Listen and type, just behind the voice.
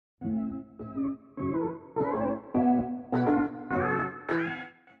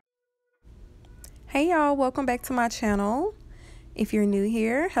y'all, welcome back to my channel. If you're new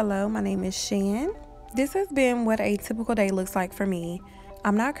here, hello, my name is Shan. This has been what a typical day looks like for me.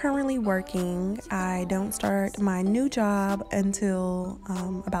 I'm not currently working. I don't start my new job until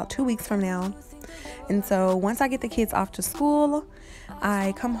about 2 weeks from now. And so once I get the kids off to school,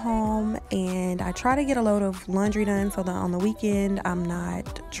 I come home and I try to get a load of laundry done so that on the weekend I'm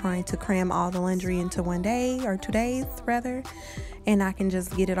not trying to cram all the laundry into one day or 2 days rather, and I can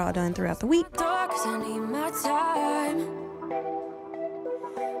just get it all done throughout the week.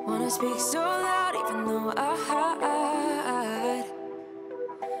 Wanna speak so loud even though I hide,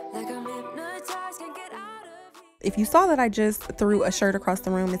 like I'm hypnotized, can't get out of here. If you saw that I just threw a shirt across the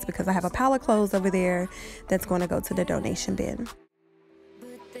room, it's because I have a pile of clothes over there that's going to go to the donation bin.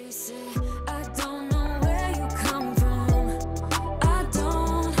 But they say I don't know where you come from. I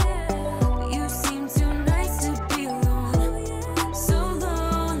don't. You seem too nice to be alone. So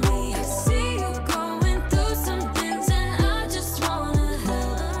lonely. I see you going through some things and I just wanna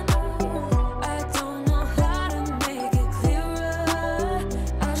help. I don't know how to make it clearer.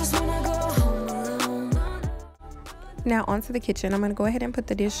 I just wanna go home alone. Now onto the kitchen. I'm going to go ahead and put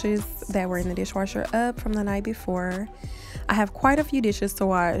the dishes that were in the dishwasher up from the night before. I have quite a few dishes to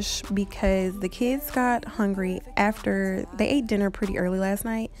wash because the kids got hungry after they ate dinner pretty early last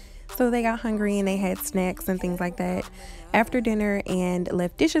night. So they got hungry and they had snacks and things like that after dinner and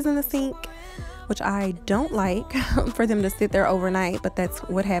left dishes in the sink, which I don't like for them to sit there overnight, but that's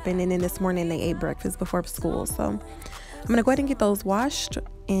what happened. And then this morning they ate breakfast before school. So I'm going to go ahead and get those washed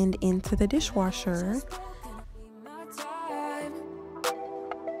and into the dishwasher.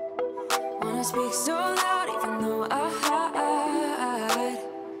 Wanna speak so loud even though I hide,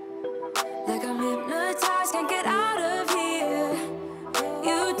 like I'm hypnotized, can't get out of here.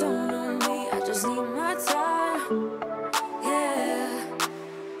 You don't know me, I just need my time, yeah.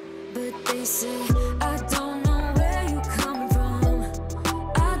 But they say I don't know where you come from.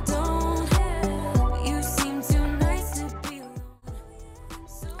 I don't. You seem too nice to be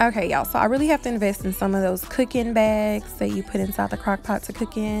alone. Okay, y'all, so I really have to invest in some of those cooking bags that you put inside the crock pot to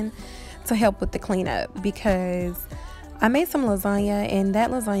cook in to help with the cleanup, because I made some lasagna and that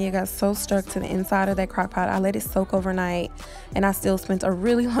lasagna got so stuck to the inside of that crock pot. I let it soak overnight and I still spent a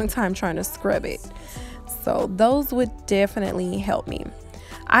really long time trying to scrub it. So those would definitely help me.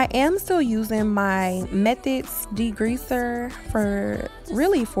 I am still using my Methods degreaser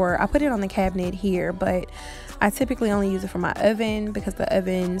I put it on the cabinet here, but I typically only use it for my oven because the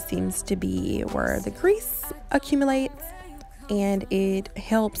oven seems to be where the grease accumulates, and it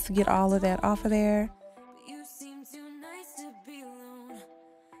helps get all of that off of there. You seem too nice to be alone.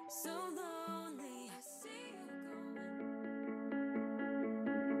 So lonely. I see you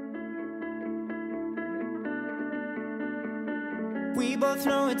going. We both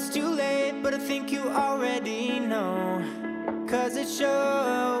know it's too late, but I think you already know. 'Cause it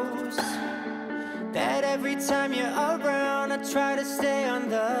shows that every time you're around, I try to stay on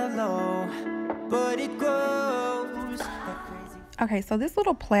the low, but it grows. Okay, so this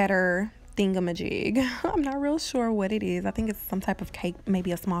little platter thingamajig, I'm not real sure what it is. I think it's some type of cake,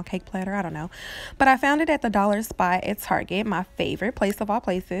 maybe a small cake platter, I don't know. But I found it at the dollar spot at Target, my favorite place of all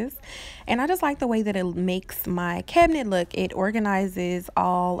places. And I just like the way that it makes my cabinet look. It organizes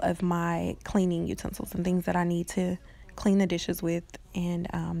all of my cleaning utensils and things that I need to clean the dishes with. And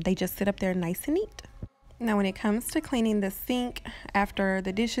they just sit up there nice and neat. Now, when it comes to cleaning the sink after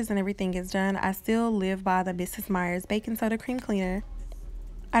the dishes and everything is done, I still live by the Mrs. Meyer's baking soda cream cleaner.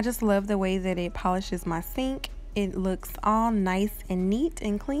 I just love the way that it polishes my sink. It looks all nice and neat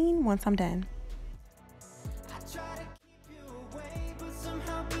and clean once I'm done. I try to keep you away, but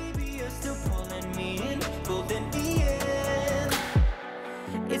somehow, baby, you're still pulling me in, pulling me in.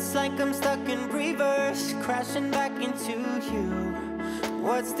 It's like I'm stuck in reverse, crashing back into you.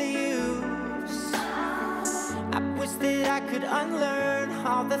 What's the use? I wish that I could unlearn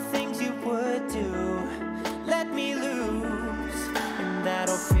all the things you would do. Let me lose in that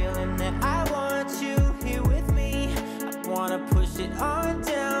old feeling that I want you here with me. I wanna push it on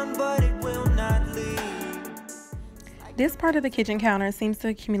down, but it will not leave. This part of the kitchen counter seems to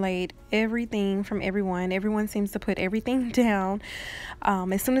accumulate everything from everyone. Everyone seems to put everything down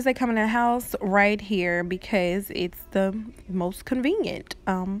as soon as they come in the house right here, because it's the most convenient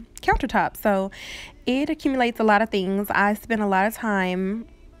countertop. So it accumulates a lot of things. I spend a lot of time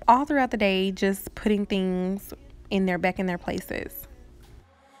all throughout the day just putting things back in their places.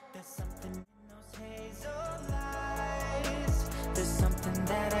 There's something in those hazel eyes. There's something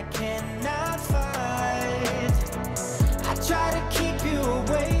that I cannot fight. I try to keep you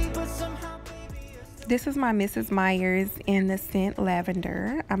away, but somehow, baby, This is my Mrs. Myers in the scent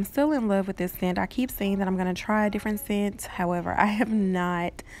lavender. I'm still in love with this scent. I keep saying that I'm going to try a different scent. However, I have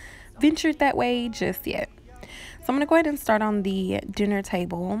not ventured that way just yet. So I'm going to go ahead and start on the dinner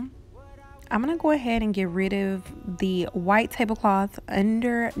table. I'm going to go ahead and get rid of the white tablecloth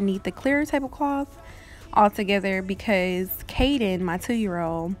underneath the clear tablecloth altogether, because Caden, my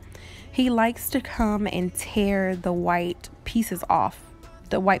 2-year-old, he likes to come and tear the white pieces off,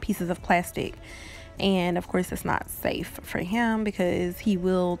 the white pieces of plastic. And of course it's not safe for him because he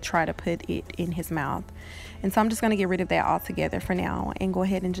will try to put it in his mouth. And so I'm just going to get rid of that altogether for now and go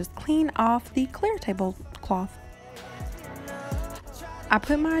ahead and just clean off the clear tablecloth. I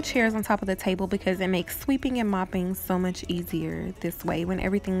put my chairs on top of the table because it makes sweeping and mopping so much easier this way when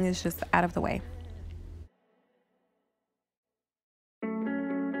everything is just out of the way.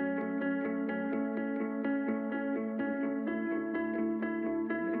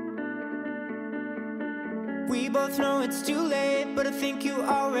 We both know it's too late, but I think you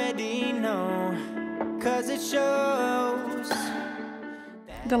already know, 'cause it shows.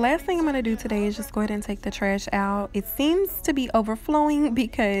 The last thing I'm going to do today is just go ahead and take the trash out. It seems to be overflowing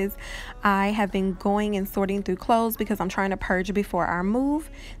because I have been going and sorting through clothes because I'm trying to purge before our move.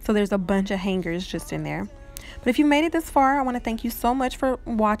 So there's a bunch of hangers just in there. But if you made it this far, I want to thank you so much for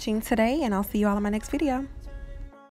watching today, and I'll see you all in my next video.